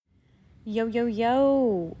Yo, yo,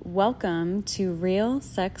 yo. Welcome to Real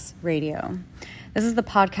Sex Radio. This is the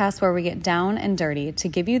podcast where we get down and dirty to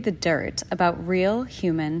give you the dirt about real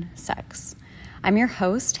human sex. I'm your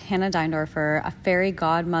host, Hannah Deindorfer, a fairy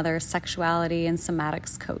godmother, sexuality, and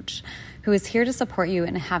somatics coach who is here to support you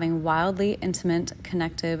in having wildly intimate,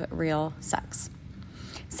 connective, real sex.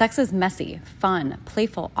 Sex is messy, fun,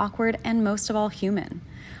 playful, awkward, and most of all, human.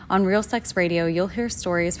 On Real Sex Radio, you'll hear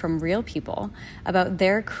stories from real people about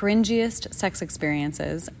their cringiest sex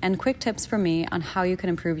experiences and quick tips from me on how you can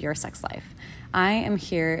improve your sex life. I am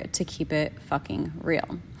here to keep it fucking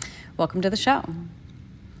real. Welcome to the show.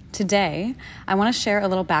 Today, I want to share a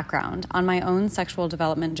little background on my own sexual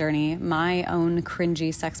development journey, my own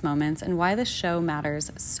cringy sex moments, and why this show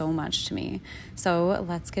matters so much to me. So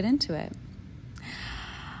let's get into it.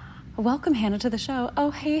 Welcome, Hannah, to the show.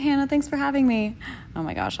 Oh, hey, Hannah, thanks for having me. Oh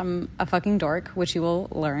my gosh, I'm a fucking dork, which you will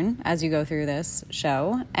learn as you go through this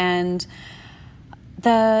show. And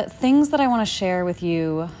the things that I want to share with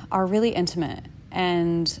you are really intimate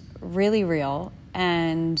and really real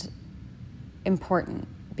and important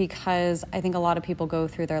because I think a lot of people go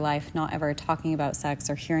through their life not ever talking about sex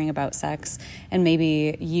or hearing about sex. And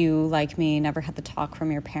maybe you, like me, never had the talk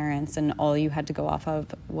from your parents and all you had to go off of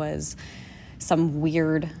was some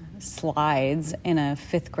weird slides in a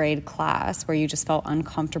 5th grade class where you just felt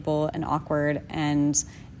uncomfortable and awkward and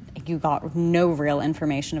you got no real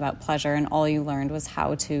information about pleasure and all you learned was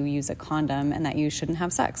how to use a condom and that you shouldn't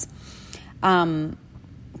have sex.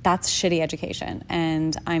 That's shitty education,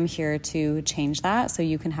 and I'm here to change that so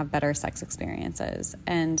you can have better sex experiences.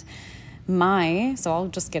 And so I'll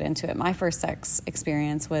just get into it. My first sex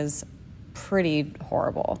experience was pretty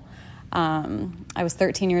horrible. I was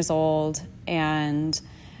 13 years old and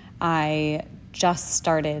I just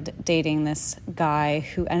started dating this guy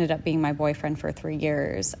who ended up being my boyfriend for 3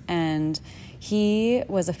 years. And he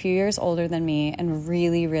was a few years older than me and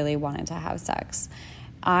really, really wanted to have sex.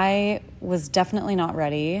 I was definitely not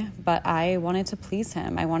ready, but I wanted to please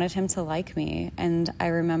him. I wanted him to like me. And I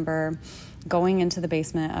remember going into the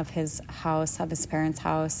basement of his house, of his parents'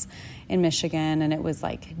 house in Michigan, and it was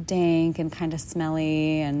like dank and kind of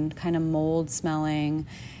smelly and kind of mold smelling.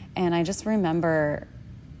 And I just remember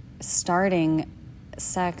starting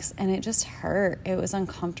sex and it just hurt. It was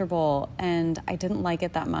uncomfortable and I didn't like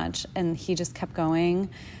it that much. And he just kept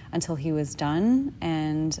going until he was done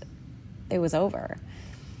and it was over.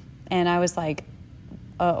 And I was like,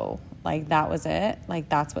 oh, like that was it? Like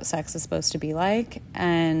that's what sex is supposed to be like?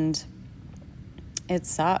 And it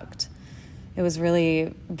sucked. It was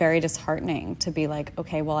really very disheartening to be like,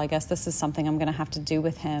 okay, well, I guess this is something I'm going to have to do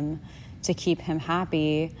with him to keep him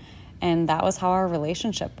happy. And that was how our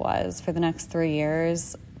relationship was for the next 3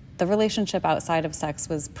 years. The relationship outside of sex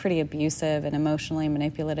was pretty abusive and emotionally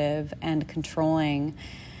manipulative and controlling.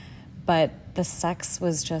 But the sex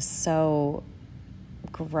was just so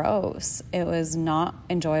gross. It was not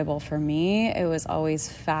enjoyable for me. It was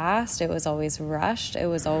always fast. It was always rushed. It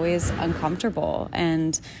was always uncomfortable.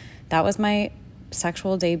 And that was my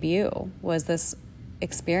sexual debut, was this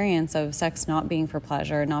experience of sex not being for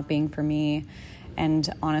pleasure, not being for me,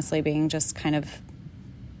 and honestly being just kind of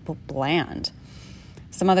bland.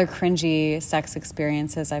 Some other cringy sex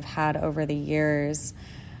experiences I've had over the years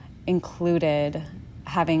included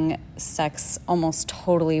having sex almost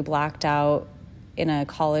totally blacked out in a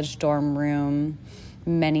college dorm room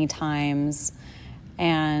many times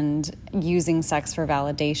and using sex for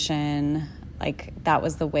validation. Like that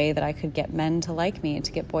was the way that I could get men to like me,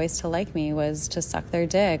 to get boys to like me, was to suck their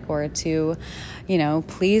dick or to,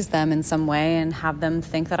 please them in some way and have them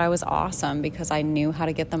think that I was awesome because I knew how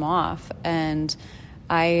to get them off. And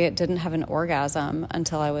I didn't have an orgasm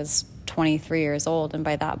until I was 23 years old. And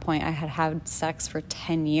by that point I had had sex for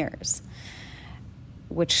 10 years,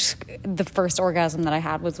 which the first orgasm that I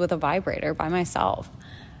had was with a vibrator by myself.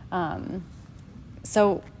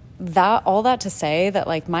 So all that to say that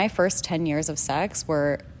like my first 10 years of sex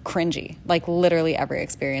were cringy. Like literally every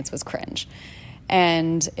experience was cringe.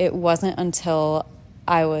 And it wasn't until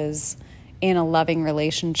I was in a loving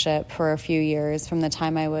relationship for a few years, from the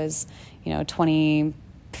time I was,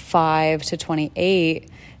 25 to 28,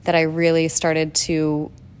 that I really started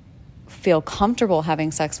to feel comfortable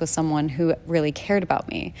having sex with someone who really cared about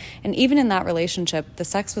me. And even in that relationship, the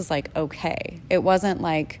sex was like, okay. It wasn't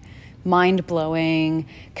like mind-blowing,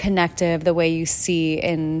 connective, the way you see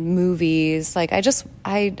in movies. Like I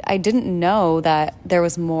didn't know that there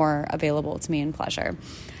was more available to me in pleasure.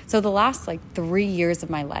 So the last 3 years of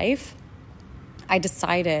my life, I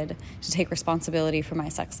decided to take responsibility for my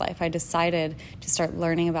sex life. I decided to start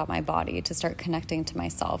learning about my body, to start connecting to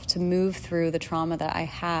myself, to move through the trauma that I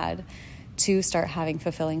had, to start having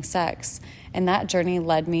fulfilling sex. And that journey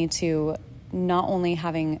led me to not only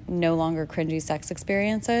having no longer cringy sex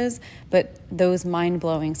experiences, but those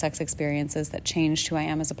mind-blowing sex experiences that changed who I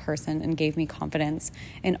am as a person and gave me confidence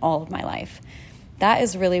in all of my life. That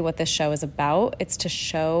is really what this show is about. It's to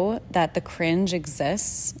show that the cringe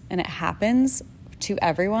exists and it happens to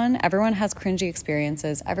everyone. Everyone has cringy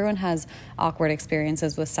experiences. Everyone has awkward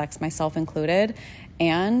experiences with sex, myself included,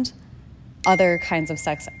 and other kinds of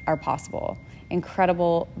sex are possible.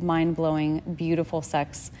 Incredible, mind-blowing, beautiful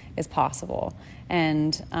sex is possible.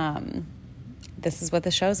 And this is what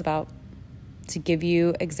the show's about, to give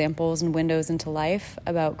you examples and windows into life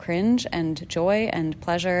about cringe and joy and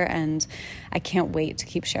pleasure. And I can't wait to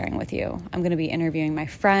keep sharing with you. I'm going to be interviewing my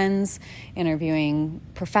friends, interviewing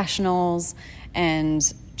professionals,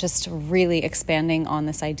 and just really expanding on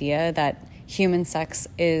this idea that human sex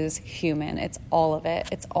is human. It's all of it.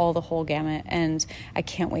 It's all the whole gamut. And I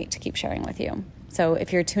can't wait to keep sharing with you. So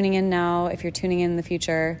if you're tuning in now, if you're tuning in the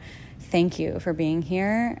future, thank you for being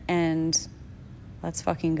here, and let's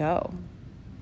fucking go.